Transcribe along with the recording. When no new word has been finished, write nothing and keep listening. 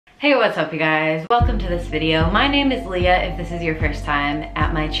Hey, what's up you guys? Welcome to this video. My name is Leah if this is your first time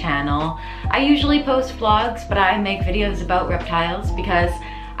at my channel. I usually post vlogs, but I make videos about reptiles because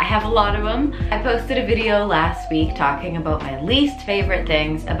I have a lot of them. I posted a video last week talking about my least favorite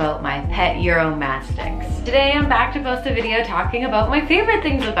things about my pet UROMASTYX. Today I'm back to post a video talking about my favorite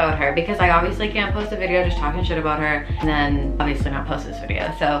things about her because I obviously can't post a video just talking shit about her and then obviously not post this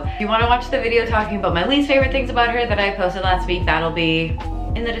video. So if you want to watch the video talking about my least favorite things about her that I posted last week, that'll be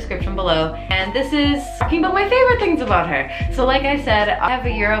in the description below. And this is talking about my favorite things about her. So like I said, I have a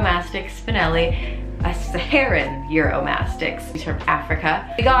UROMASTYX Spinelli, a Saharan UROMASTYX. She's from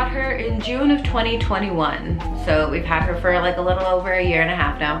Africa. We got her in June of 2021. So we've had her for like a little over a year and a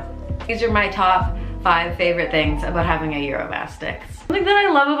half now. These are my top 5 favorite things about having a UROMASTYX. Something that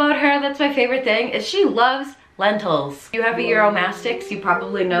I love about her that's my favorite thing is she loves lentils. If you have a UROMASTYX, you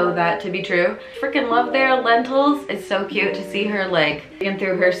probably know that to be true. Freaking love their lentils. It's so cute to see her like digging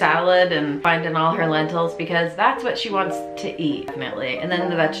through her salad and finding all her lentils because that's what she wants to eat, definitely. And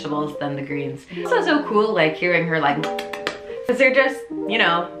then the vegetables, then the greens. It's also so cool like hearing her like, because they're just, you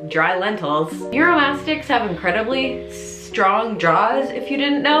know, dry lentils. UROMASTYX have incredibly strong jaws, if you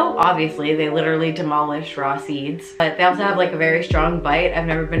didn't know. Obviously, they literally demolish raw seeds. But they also have like a very strong bite. I've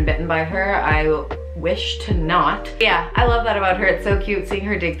never been bitten by her. I wish to not. Yeah, I love that about her. It's so cute seeing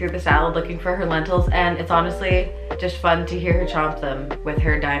her dig through the salad looking for her lentils, and it's honestly just fun to hear her chomp them with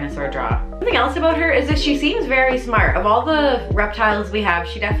her dinosaur jaw. Something else about her is that she seems very smart. Of all the reptiles we have,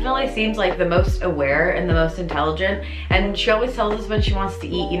 she definitely seems like the most aware and the most intelligent, and she always tells us when she wants to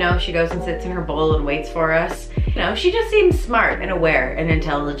eat, you know, she goes and sits in her bowl and waits for us. You know, she just seems smart and aware and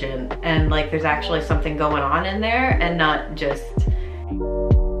intelligent, and like there's actually something going on in there and not just.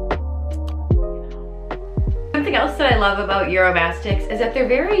 Something else that I love about UROMASTYX is that they're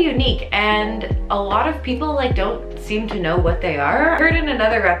very unique and a lot of people like don't seem to know what they are. I heard in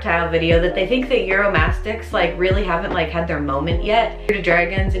another reptile video that they think that UROMASTYX like really haven't like had their moment yet. The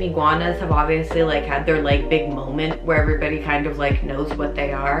dragons and iguanas have obviously like had their like big moment where everybody kind of like knows what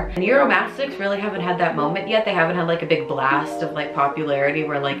they are. And UROMASTYX really haven't had that moment yet. They haven't had like a big blast of like popularity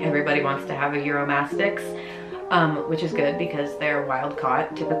where like everybody wants to have a UROMASTYX. Which is good because they're wild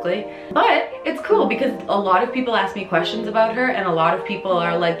caught typically. But it's cool because a lot of people ask me questions about her and a lot of people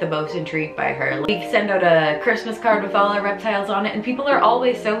are like the most intrigued by her. We send out a Christmas card with all our reptiles on it and people are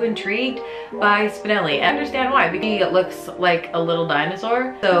always so intrigued by Spinelli. I understand why, because it looks like a little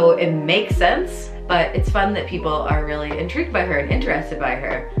dinosaur, so it makes sense. But it's fun that people are really intrigued by her and interested by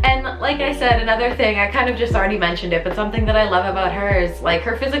her. And like I said, another thing, I kind of just already mentioned it, but something that I love about her is like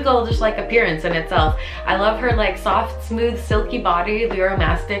her physical just like appearance in itself. I love her like soft, smooth, silky body. The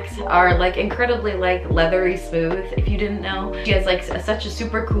UROMASTYX are like incredibly like leathery smooth, if you didn't know. She has like such a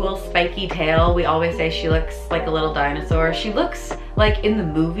super cool spiky tail. We always say she looks like a little dinosaur. She looks like in the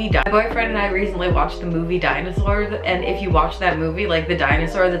movie. My boyfriend and I recently watched the movie Dinosaur, and if you watch that movie, like the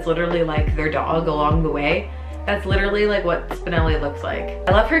dinosaur that's literally like their dog along the way, that's literally like what Spinelli looks like.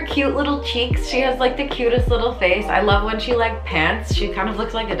 I love her cute little cheeks. She has like the cutest little face. I love when she like pants. She kind of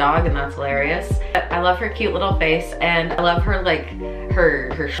looks like a dog and that's hilarious. I love her cute little face and I love her like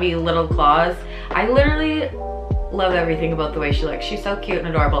her chubby little claws. I literally love everything about the way she looks. She's so cute and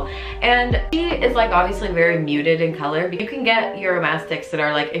adorable. And she is like obviously very muted in color. You can get UROMASTYX that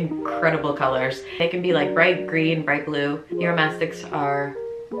are like incredible colors. They can be like bright green, bright blue. UROMASTYX are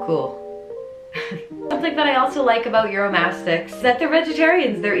cool. Something that I also like about UROMASTYX is that they're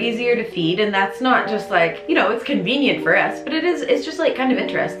vegetarians. They're easier to feed, and that's not just like, you know, it's convenient for us, but it's just like kind of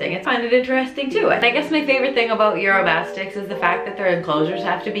interesting. I find it interesting too. And I guess my favorite thing about UROMASTYX is the fact that their enclosures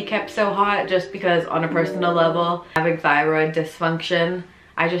have to be kept so hot, just because on a personal level, having thyroid dysfunction,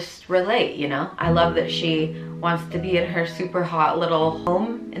 I just relate, you know? I love that she wants to be in her super hot little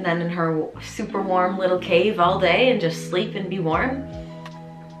home and then in her super warm little cave all day and just sleep and be warm.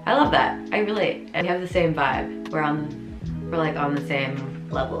 I love that. I relate. And we have the same vibe. We're like on the same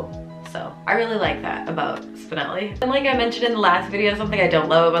level. So I really like that about Spinelli. And like I mentioned in the last video, something I don't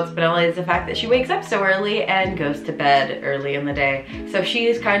love about Spinelli is the fact that she wakes up so early and goes to bed early in the day. So she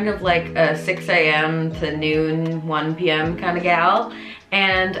is kind of like a 6 a.m. to noon, 1 p.m. kind of gal.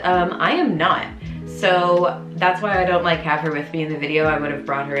 And I am not. So that's why I don't like have her with me in the video. I would have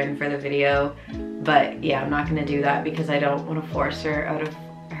brought her in for the video. But yeah, I'm not gonna do that because I don't want to force her out of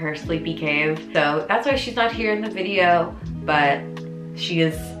her sleepy cave. So that's why she's not here in the video, but she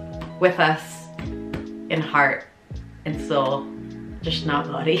is with us in heart and soul, just not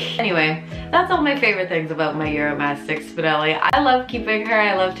body. Anyway, that's all my favorite things about my UROMASTYX Spinelli. I love keeping her.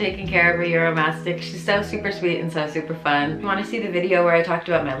 I love taking care of her UROMASTYX. She's so super sweet and so super fun. If you want to see the video where I talked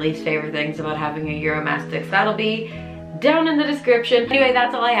about my least favorite things about having a UROMASTYX, that'll be down in the description. Anyway,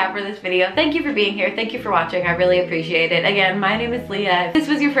 that's all I have for this video. Thank you for being here. Thank you for watching. I really appreciate it. Again, my name is Leah. If this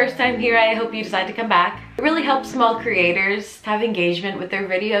was your first time here, I hope you decide to come back. It really helps small creators have engagement with their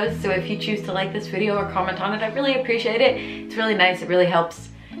videos. So if you choose to like this video or comment on it, I really appreciate it. It's really nice. It really helps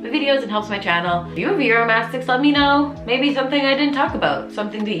my videos and helps my channel. If you have UROMASTYX, let me know. Maybe something I didn't talk about.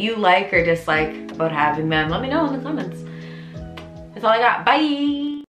 Something that you like or dislike about having them. Let me know in the comments. That's all I got. Bye!